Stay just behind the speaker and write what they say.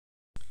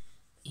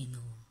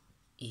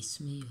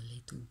It's me, your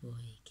little boy,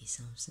 K.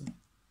 Samson.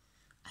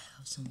 I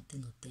have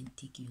something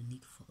authentic,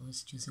 unique for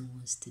us chosen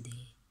ones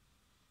today.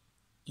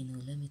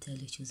 Let me tell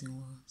you,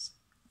 chosen ones,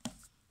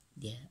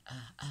 there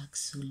are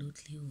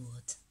absolutely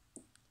what?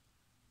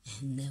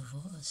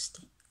 Never lost.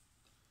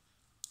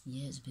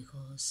 Yes,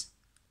 because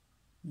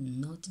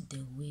not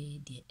the way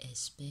they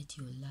expect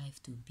your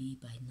life to be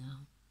by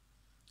now.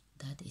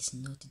 That is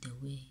not the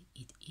way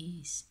it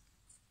is.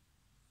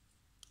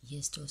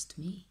 Yes, trust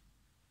me.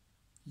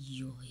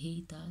 Your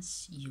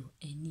haters, your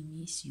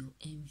enemies, your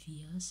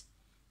envious,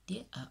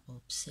 they are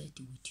upset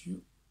with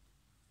you.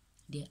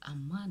 They are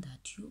mad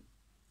at you.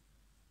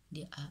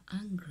 They are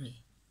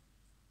angry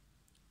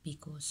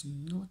because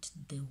not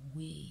the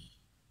way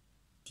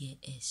they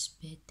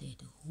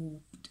expected,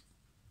 hoped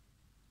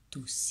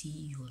to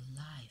see your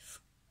life.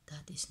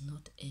 That is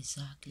not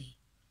exactly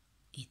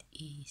it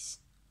is.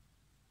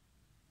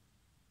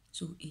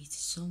 So it's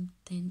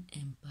something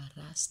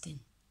embarrassing.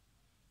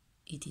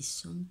 It is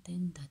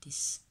something that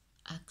is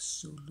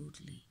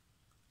absolutely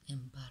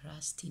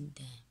embarrassing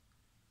them.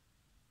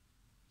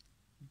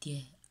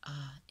 They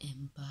are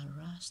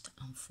embarrassed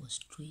and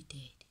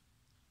frustrated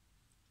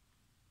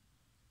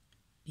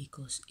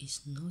because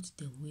it's not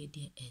the way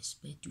they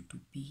expect you to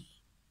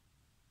be.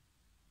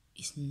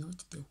 It's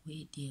not the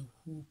way they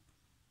hope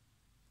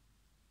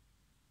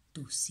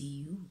to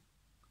see you.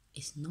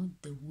 It's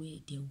not the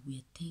way they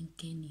were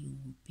thinking you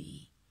would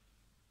be.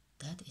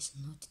 That is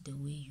not the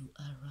way you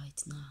are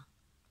right now.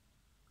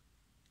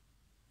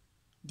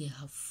 They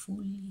have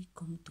fully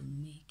come to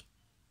make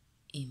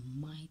a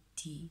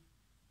mighty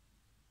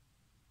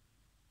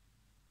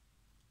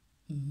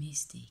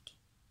mistake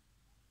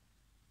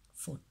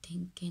for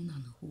thinking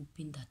and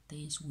hoping that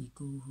things will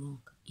go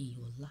wrong in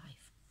your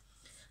life.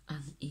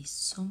 And it's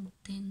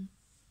something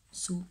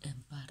so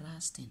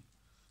embarrassing.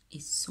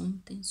 It's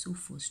something so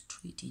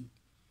frustrating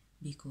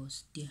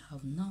because they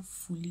have now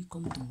fully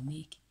come to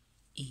make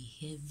a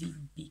heavy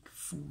big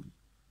fool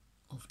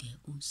of their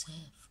own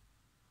self.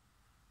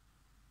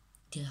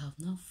 They have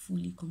now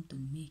fully come to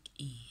make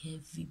a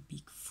heavy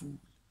big fool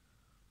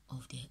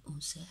of their own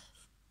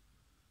self.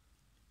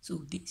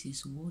 So this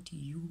is what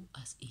you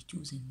as a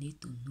chosen need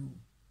to know,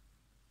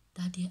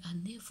 that they are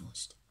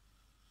nervous.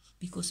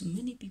 Because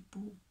many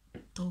people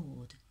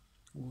thought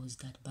was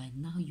that by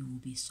now you will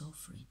be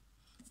suffering.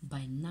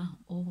 By now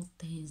all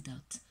things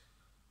that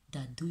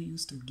do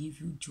used to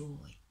give you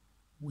joy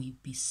will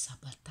be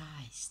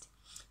sabotaged,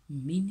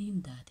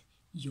 meaning that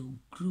your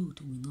growth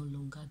will no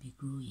longer be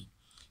growing.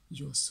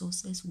 Your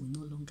success will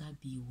no longer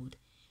be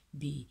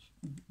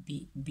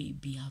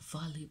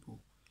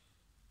available.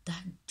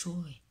 That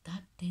joy,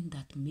 that thing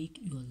that make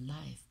your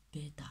life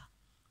better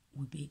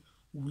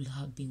will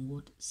have been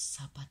what?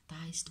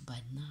 Sabotaged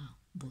by now.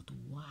 But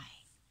why?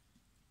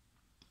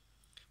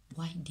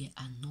 Why they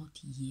are not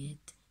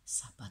yet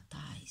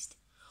sabotaged?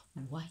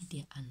 Why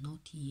they are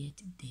not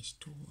yet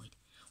destroyed?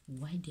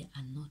 Why they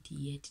are not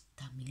yet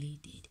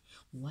terminated?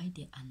 Why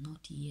they are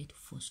not yet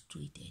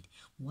frustrated?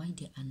 Why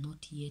they are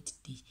not yet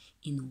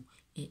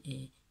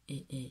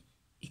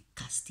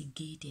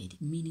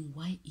castigated? Meaning,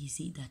 why is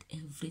it that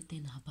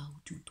everything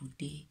about you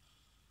today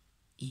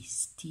is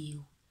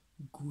still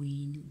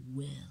going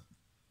well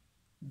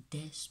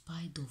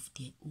despite of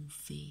their own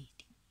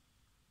faith?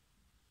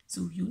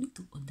 So you need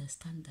to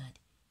understand that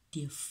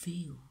they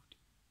failed.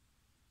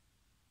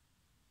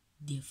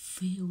 They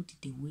failed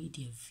the way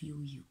they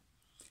view you.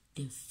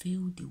 They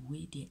failed the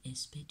way they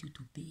expect you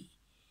to be.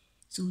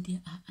 So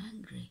they are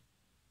angry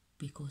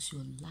because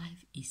your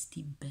life is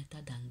still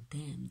better than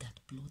them that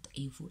plot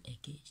evil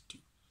against you.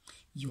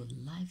 Your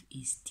life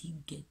is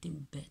still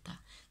getting better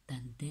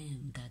than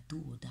them that do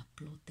or that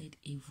plotted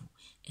evil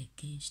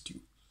against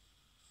you.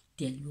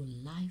 Then your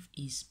life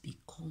is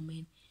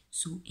becoming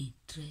so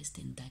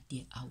interesting that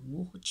they are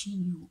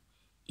watching you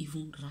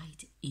even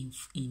right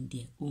in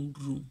their own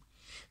room,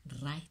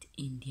 right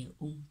in their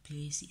own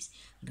places,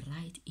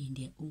 right in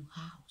their own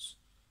house.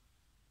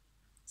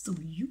 So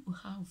you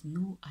have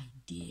no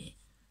idea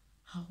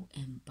how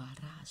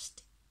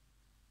embarrassed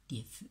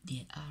they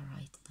are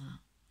right now,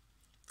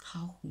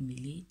 how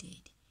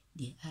humiliated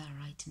they are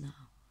right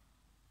now.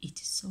 It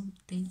is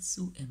something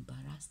so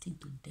embarrassing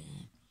to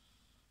them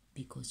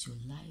because your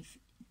life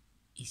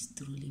is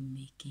truly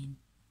making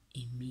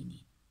a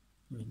meaning.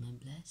 Remain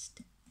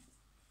blessed.